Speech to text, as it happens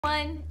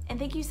Everyone, and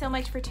thank you so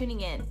much for tuning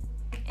in.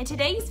 In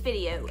today's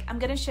video, I'm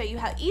going to show you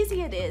how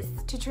easy it is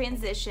to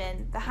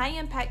transition the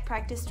high-impact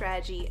practice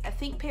strategy of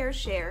Think, Pair,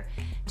 Share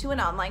to an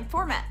online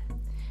format.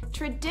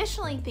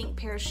 Traditionally, Think,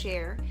 Pair,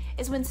 Share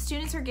is when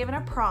students are given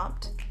a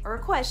prompt or a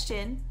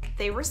question,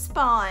 they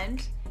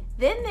respond,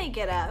 then they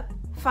get up,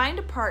 find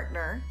a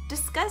partner,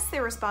 discuss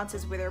their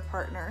responses with their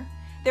partner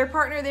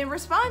then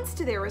responds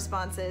to their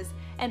responses,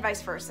 and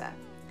vice versa.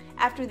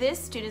 After this,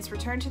 students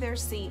return to their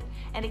seat,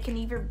 and it can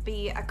either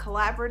be a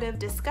collaborative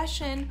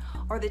discussion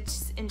or the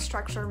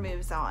instructor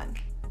moves on.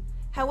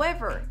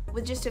 However,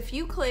 with just a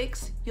few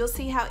clicks, you'll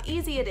see how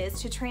easy it is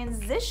to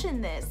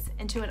transition this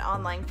into an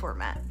online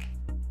format.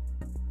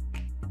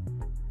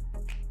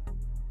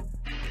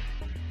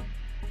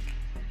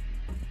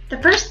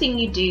 The first thing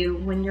you do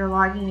when you're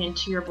logging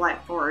into your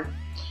Blackboard,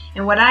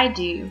 and what I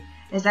do,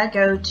 is I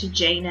go to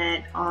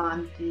JNet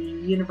on the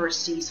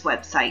university's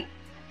website.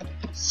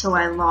 So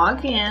I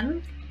log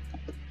in,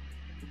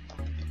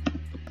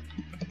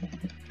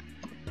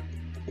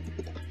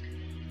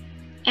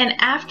 and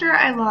after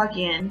I log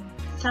in,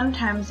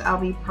 sometimes I'll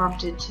be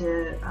prompted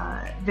to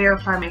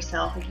verify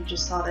myself, like you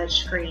just saw that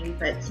screen,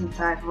 but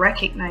since I've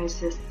recognized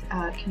this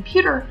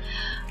computer,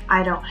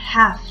 I don't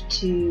have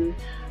to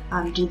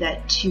do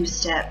that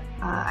two-step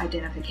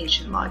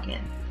identification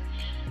login.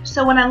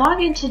 So when I log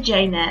into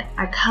JNet,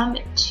 I come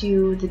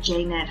to the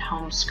JNet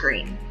home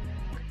screen.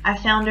 I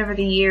found over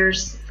the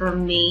years, for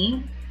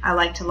me, I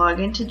like to log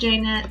into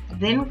JNet,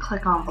 then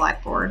click on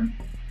Blackboard.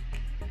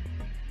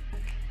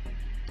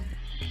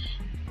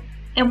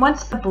 And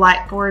once the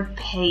Blackboard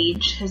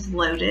page has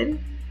loaded,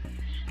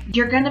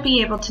 you're going to be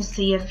able to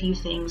see a few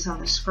things on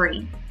the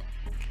screen.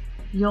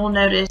 You'll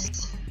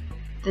notice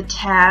the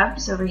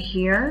tabs over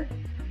here: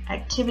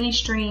 activity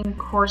stream,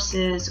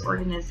 courses,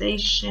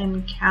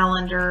 organization,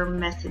 calendar,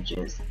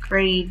 messages,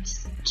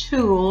 grades,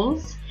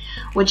 tools,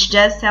 which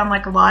does sound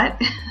like a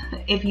lot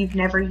if you've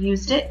never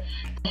used it.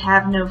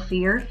 Have no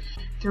fear.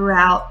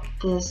 Throughout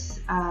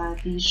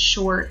these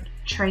short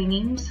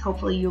trainings,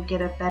 hopefully you'll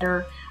get a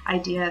better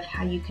idea of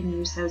how you can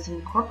use those and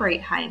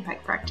incorporate high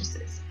impact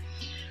practices.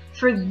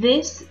 For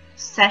this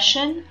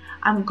session,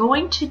 I'm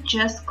going to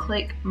just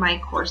click My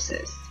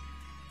Courses.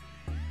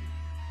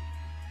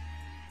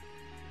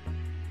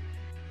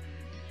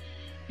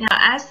 Now,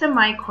 as the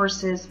My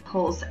Courses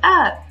pulls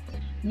up,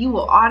 you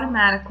will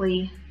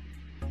automatically,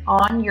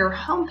 on your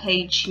home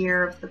page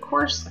here of the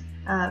course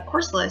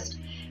list,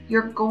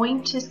 you're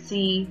going to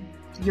see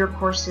your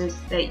courses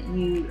that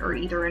you are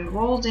either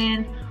enrolled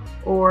in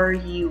or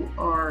you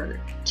are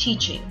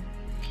teaching.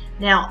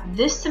 Now,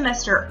 this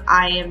semester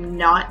I am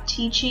not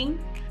teaching.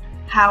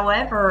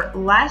 However,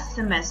 last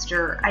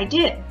semester I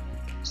did.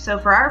 So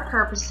for our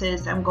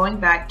purposes, I'm going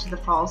back to the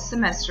fall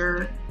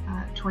semester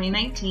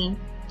 2019.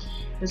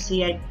 You'll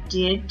see I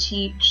did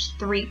teach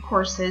 3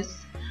 courses.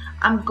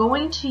 I'm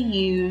going to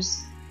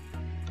use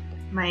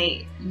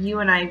my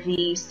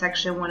UNIV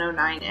Section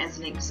 109 as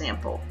an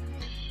example.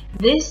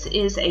 This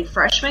is a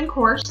freshman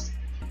course.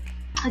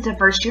 It's a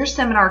first year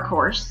seminar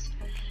course.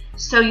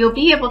 So you'll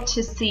be able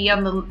to see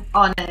on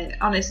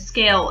a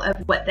scale of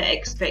what the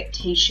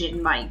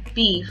expectation might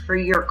be for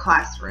your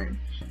classroom.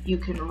 You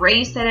can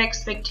raise that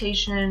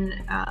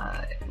expectation,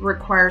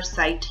 require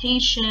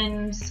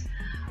citations,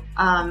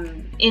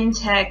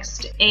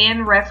 in-text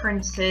and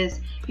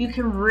references. You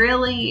can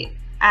really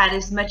add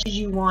as much as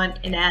you want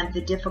and add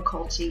the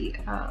difficulty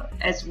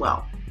as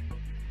well.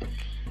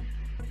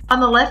 On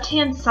the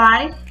left-hand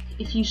side,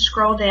 if you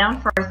scroll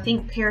down for our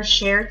Think, Pair,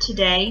 Share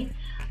today,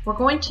 we're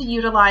going to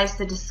utilize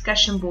the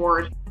discussion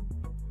board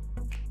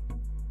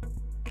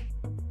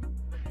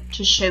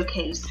to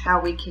showcase how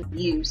we can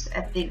use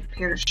a Think,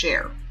 Pair,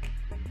 Share.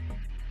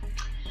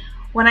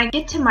 When I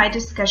get to my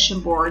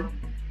discussion board,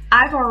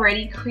 I've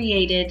already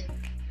created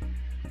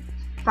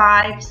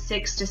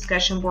 5-6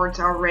 discussion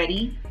boards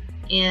already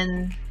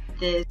in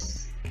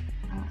this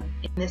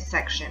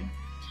section.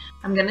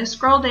 I'm going to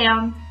scroll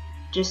down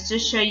just to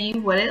show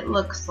you what it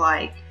looks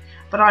like,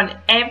 but on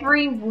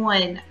every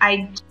one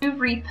I do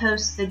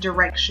repost the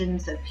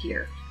directions up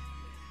here.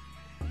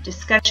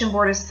 Discussion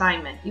board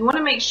assignment. You want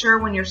to make sure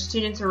when your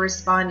students are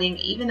responding,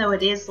 even though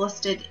it is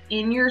listed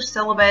in your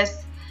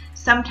syllabus,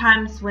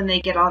 sometimes when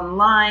they get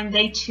online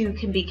they too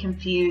can be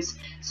confused.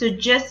 So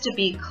just to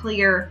be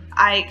clear,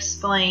 I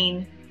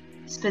explain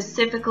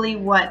specifically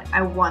what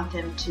I want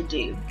them to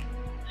do,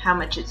 how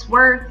much it's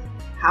worth,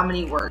 how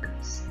many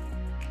words.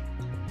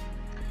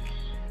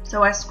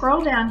 So I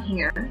scroll down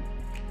here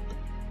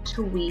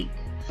to week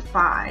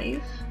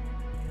 5,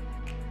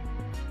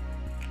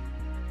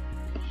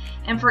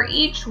 and for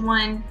each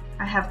one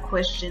I have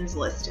questions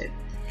listed.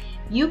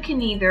 You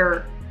can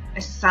either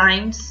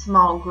assign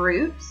small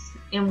groups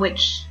in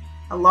which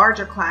a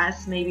larger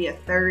class, maybe a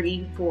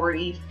 30,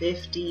 40,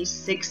 50,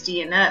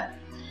 60 and up,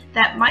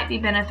 that might be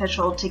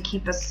beneficial to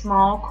keep a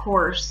small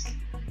course,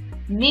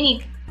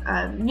 mini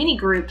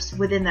groups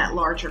within that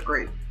larger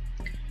group.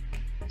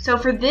 So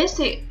for this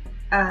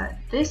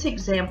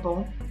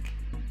example,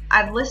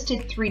 I've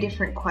listed 3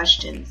 different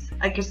questions.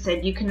 Like I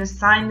said, you can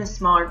assign the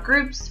smaller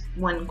groups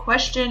 1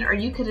 question, or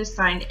you could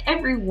assign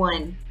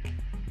everyone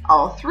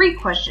all 3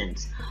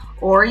 questions,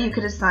 or you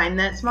could assign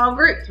that small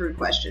group 3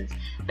 questions.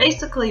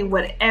 Basically,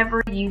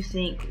 whatever you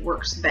think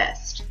works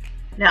best.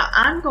 Now,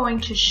 I'm going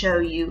to show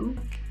you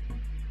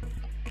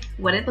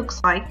what it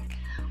looks like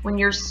when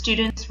your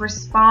students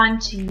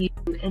respond to you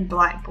in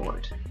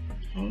Blackboard.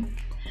 Okay,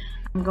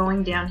 I'm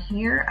going down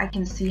here. I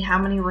can see how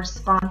many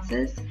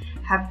responses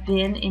have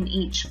been in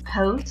each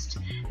post.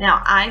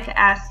 Now, I've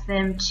asked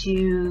them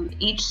to,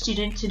 each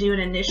student, to do an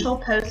initial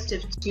post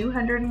of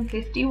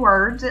 250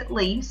 words at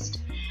least,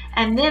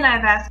 and then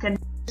I've asked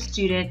another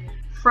student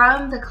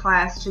from the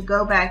class to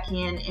go back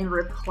in and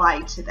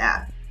reply to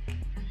that.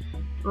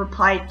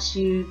 Reply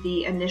to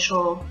the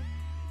initial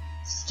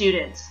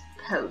student's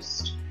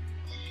post.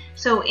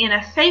 So in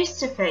a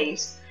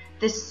face-to-face,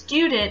 the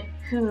student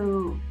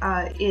who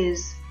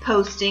is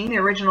posting the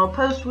original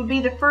post would be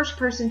the first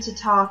person to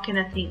talk in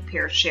a Think,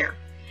 Pair, Share.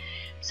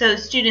 So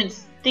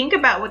students think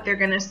about what they're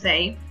going to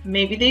say.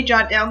 Maybe they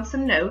jot down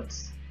some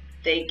notes.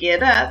 They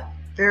get up.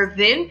 They're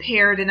then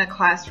paired in a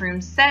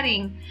classroom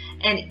setting,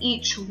 and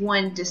each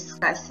one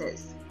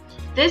discusses.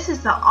 This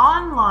is the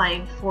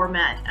online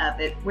format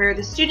of it, where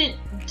the student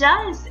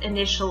does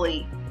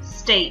initially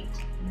state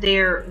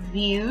their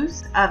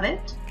views of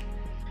it,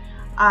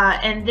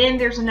 and then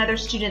there's another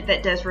student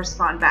that does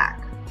respond back.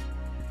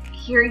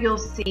 Here you'll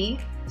see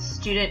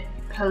student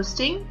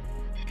posting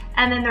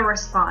and then the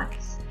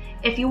response.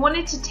 If you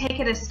wanted to take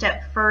it a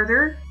step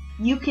further,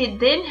 you could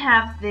then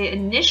have the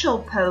initial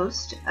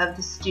post of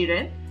the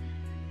student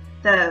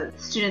that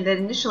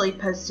initially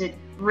posted,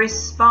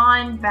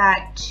 respond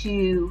back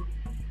to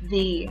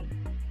the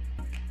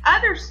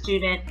other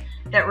student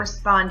that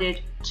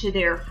responded to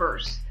their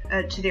first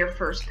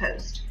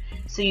post.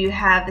 So you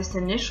have this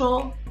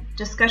initial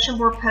discussion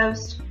board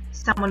post,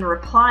 someone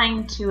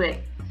replying to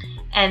it,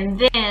 and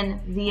then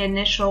the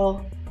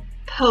initial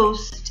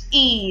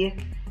postee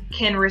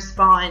can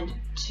respond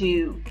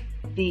to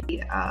the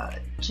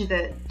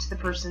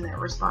person that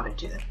responded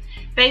to them.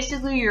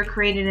 Basically, you're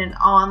creating an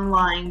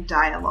online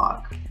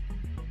dialogue.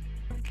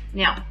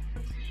 Now,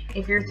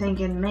 if you're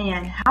thinking,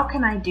 man, how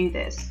can I do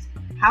this?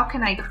 How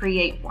can I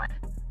create one?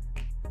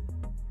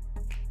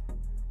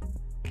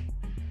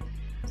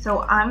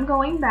 So I'm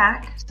going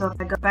back. So if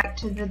I go back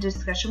to the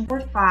discussion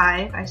board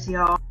 5, I see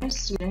all my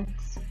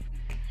students.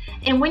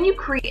 And when you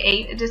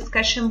create a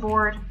discussion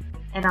board,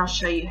 and I'll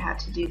show you how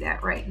to do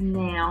that right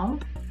now,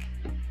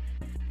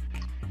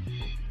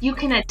 you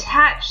can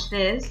attach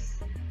this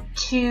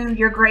to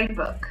your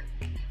gradebook.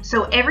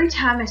 So every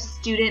time a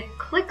student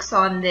clicks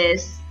on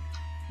this,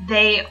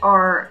 they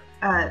are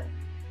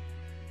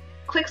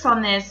clicks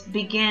on this,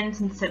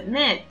 begins and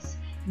submits,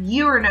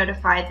 you are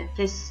notified that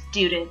this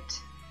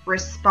student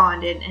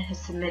responded and has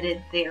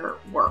submitted their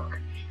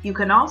work. You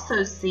can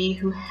also see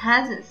who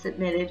hasn't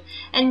submitted,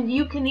 and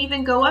you can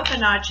even go up a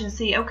notch and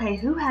see, okay,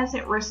 who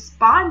hasn't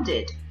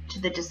responded to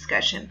the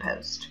discussion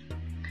post.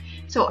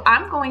 So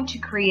I'm going to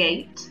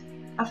create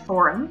a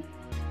forum.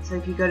 So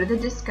if you go to the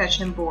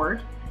discussion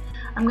board,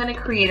 I'm going to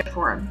create a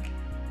forum.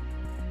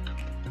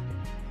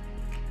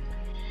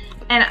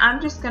 And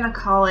I'm just going to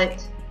call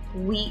it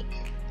Week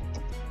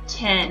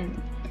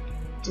 10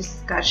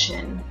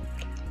 Discussion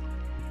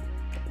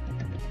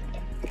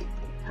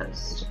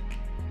Post.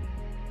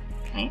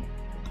 Okay.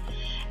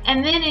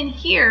 And then in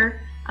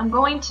here, I'm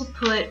going to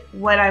put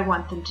what I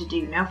want them to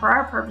do. Now for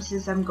our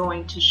purposes, I'm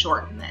going to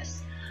shorten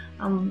this.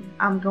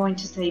 I'm going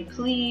to say,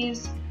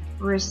 please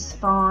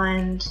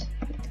respond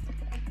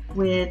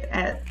with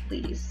at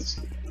least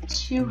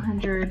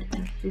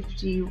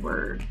 250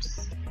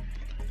 words.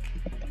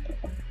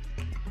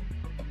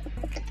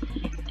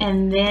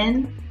 And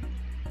then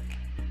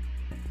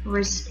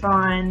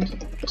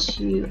respond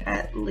to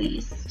at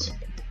least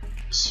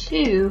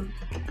 2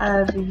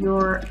 of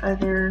your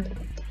other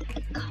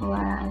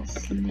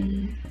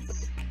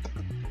classmates'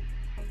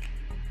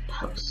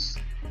 posts.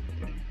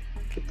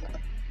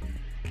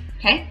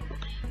 Okay,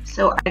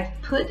 so I've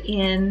put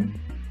in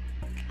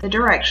the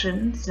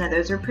directions. Now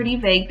those are pretty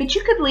vague, but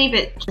you could leave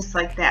it just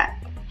like that.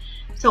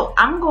 So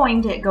I'm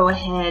going to go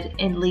ahead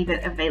and leave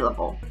it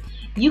available.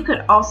 You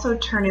could also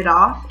turn it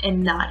off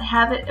and not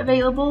have it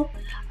available,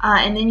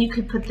 and then you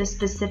could put the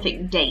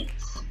specific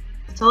dates.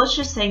 So let's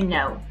just say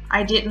no,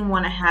 I didn't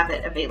want to have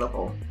it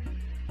available.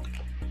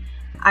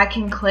 I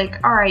can click,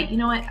 all right, you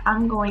know what,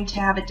 I'm going to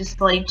have it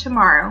displayed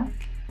tomorrow.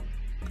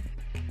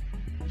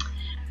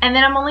 And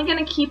then I'm only going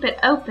to keep it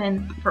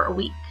open for a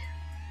week.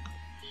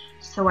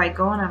 So I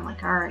go and I'm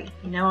like, all right,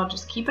 you know, I'll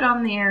just keep it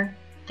on there.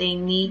 They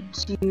need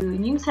to,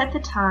 and you can set the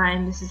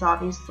time. This is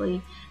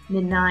obviously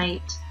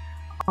midnight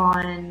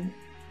on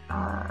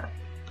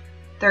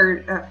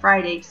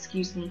Friday,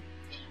 excuse me.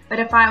 But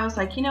if I was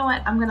like, you know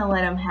what, I'm going to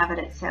let them have it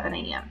at 7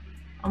 a.m.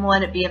 I'm going to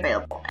let it be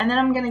available. And then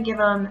I'm going to give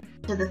them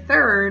to the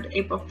 3rd,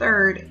 April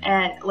 3rd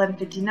at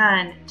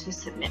 11:59 to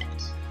submit.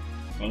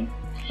 Okay?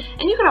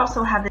 And you could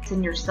also have this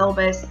in your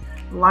syllabus,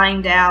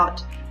 lined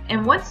out,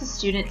 And once the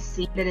students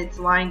see that it's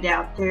lined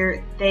out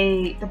there,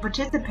 the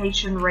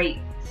participation rate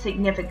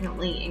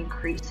significantly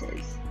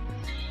increases.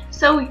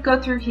 So we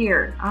go through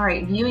here. All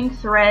right, viewing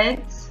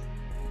threads,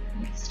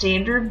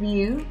 standard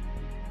view,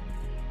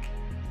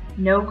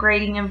 no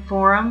grading in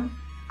forum.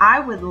 I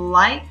would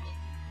like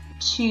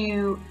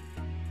to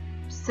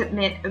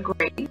submit a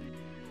grade,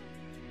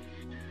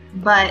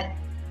 but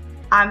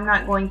I'm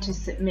not going to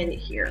submit it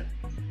here.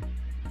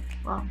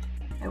 Well,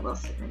 I will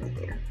submit it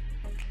there.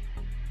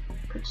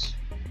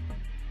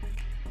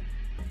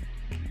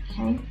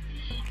 Okay,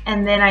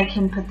 and then I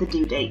can put the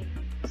due date.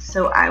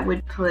 So I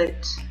would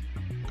put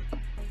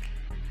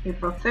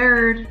April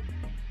 3rd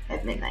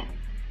at midnight.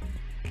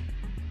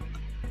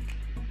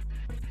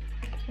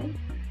 Okay,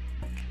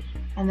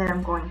 and then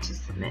I'm going to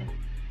submit.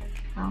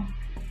 Well,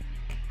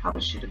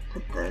 probably should have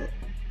put the...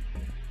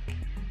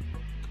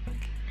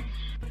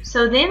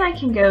 So then I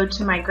can go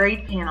to my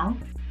grade panel.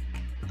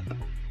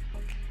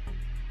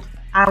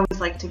 I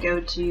always like to go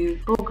to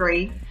full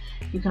grade.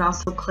 You can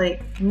also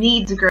click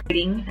needs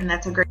grading, and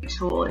that's a great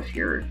tool if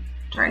you're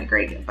trying to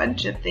grade a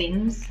bunch of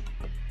things.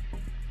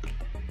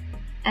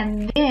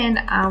 And then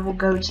I will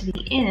go to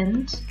the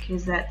end,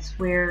 because that's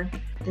where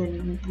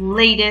the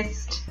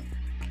latest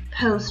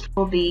post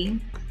will be.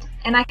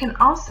 And I can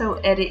also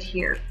edit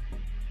here.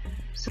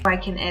 So I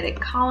can edit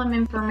column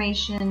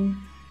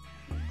information.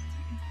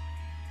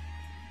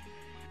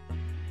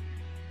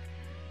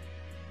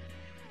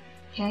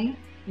 Okay,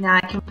 now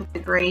I can put the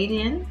grade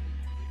in.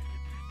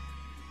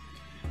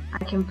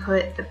 I can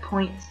put the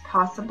points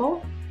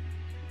possible,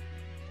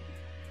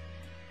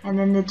 and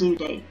then the due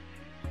date.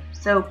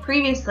 So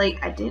previously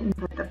I didn't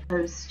put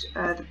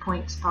the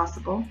points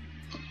possible,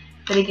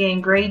 but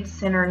again, grade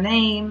center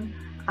name,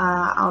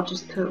 I'll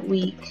just put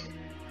week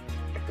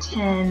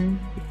 10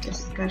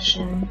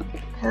 discussion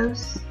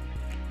posts.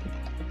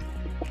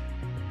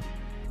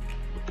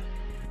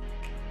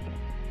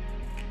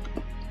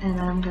 And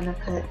I'm going to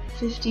put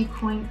 50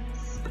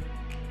 points.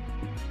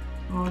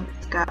 Well,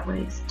 it's got what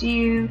it's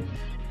due.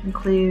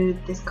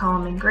 Include this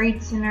column in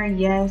grade center,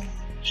 yes.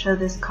 Show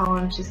this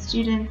column to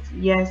students,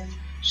 yes.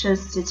 Show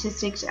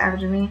statistics to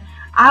average mean.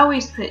 I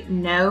always put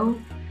no,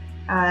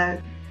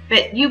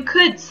 but you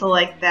could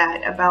select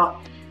that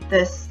about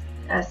this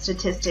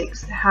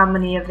statistics, how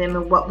many of them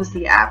and what was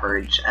the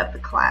average of the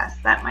class.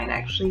 That might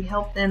actually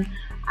help them.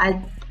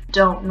 I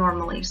don't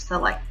normally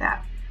select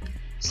that.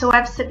 So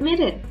I've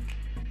submitted.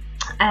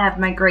 I have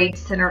my grade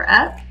center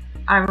up.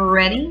 I'm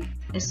ready.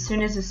 As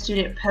soon as a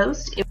student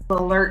posts, it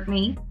will alert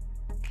me.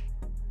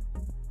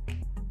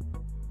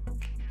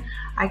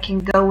 I can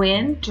go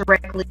in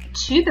directly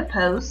to the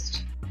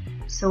post.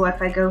 So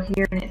if I go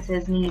here and it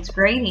says needs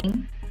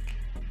grading,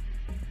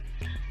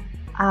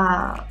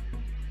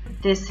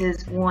 this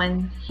is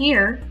one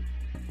here,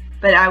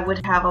 but I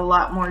would have a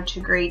lot more to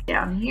grade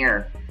down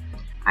here.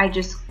 I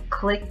just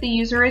click the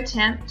user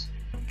attempt,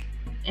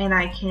 and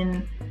I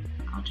can,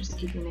 I'll just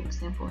give you an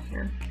example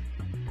here.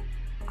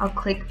 I'll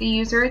click the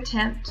user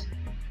attempt.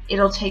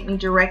 It'll take me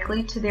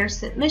directly to their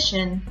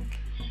submission,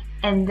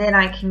 and then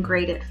I can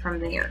grade it from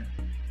there.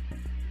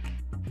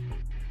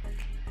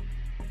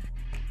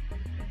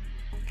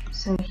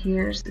 So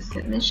here's the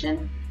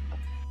submission.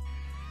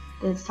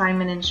 The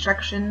assignment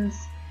instructions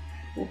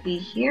will be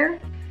here.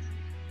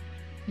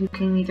 You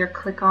can either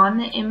click on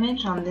the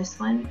image on this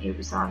one. It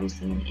was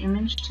obviously an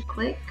image to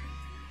click.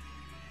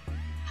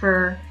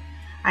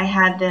 I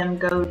had them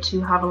go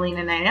to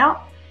Javelina Night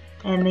Out,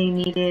 and they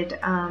needed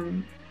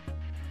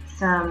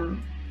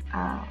some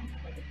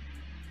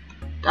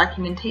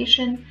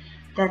documentation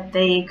that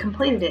they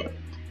completed it.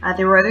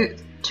 There were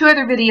two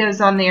other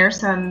videos on there,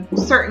 so I'm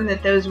certain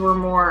that those were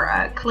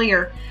more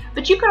clear.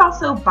 But you could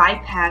also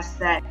bypass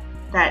that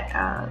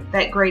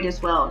grade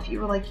as well. If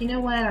you were like, you know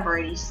what, I've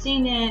already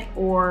seen it,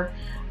 or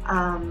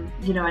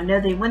you know, I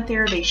know they went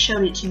there, they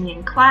showed it to me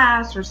in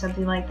class or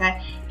something like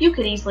that, you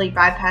could easily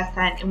bypass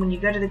that, and when you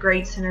go to the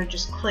grade center,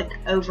 just click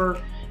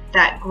over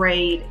that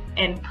grade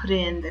and put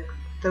in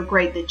the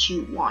grade that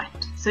you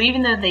want. So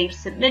even though they've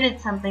submitted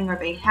something or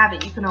they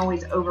haven't, you can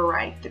always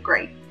overwrite the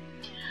grade.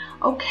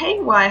 Okay,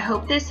 well, I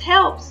hope this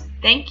helps.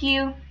 Thank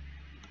you.